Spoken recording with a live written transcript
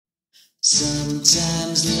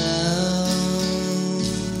Sometimes love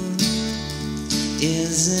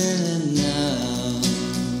isn't enough.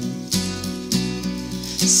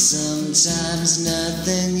 Sometimes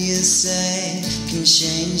nothing you say can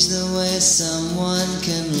change the way someone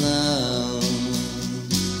can love.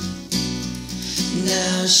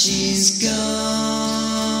 Now she's gone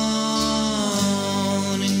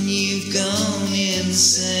and you've gone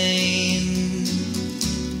insane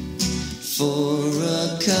for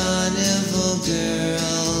a carnival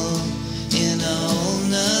girl in a whole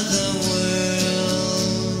nother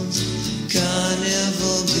world.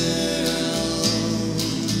 Carnival girl.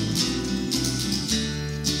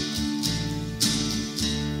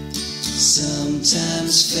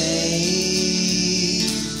 Sometimes fate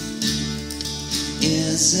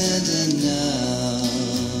isn't enough.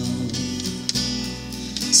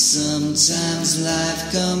 Sometimes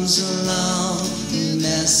life comes along and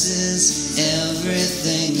messes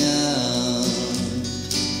everything up.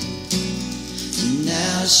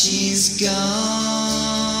 Now she's gone,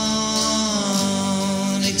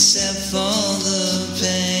 except for the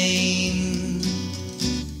pain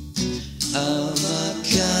of a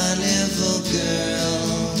carnival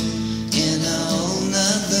girl in a whole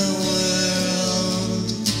nother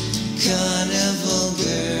world. Carnival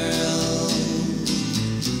girl.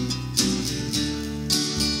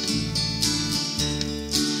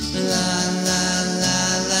 La la la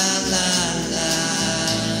la la la.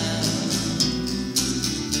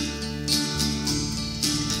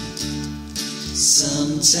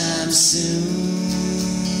 Sometime soon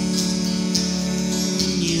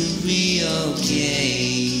you'll be okay,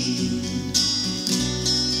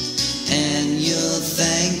 and you'll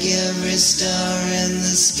thank every star in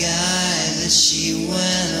the sky that she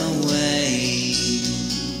went away.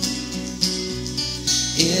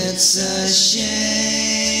 It's a shame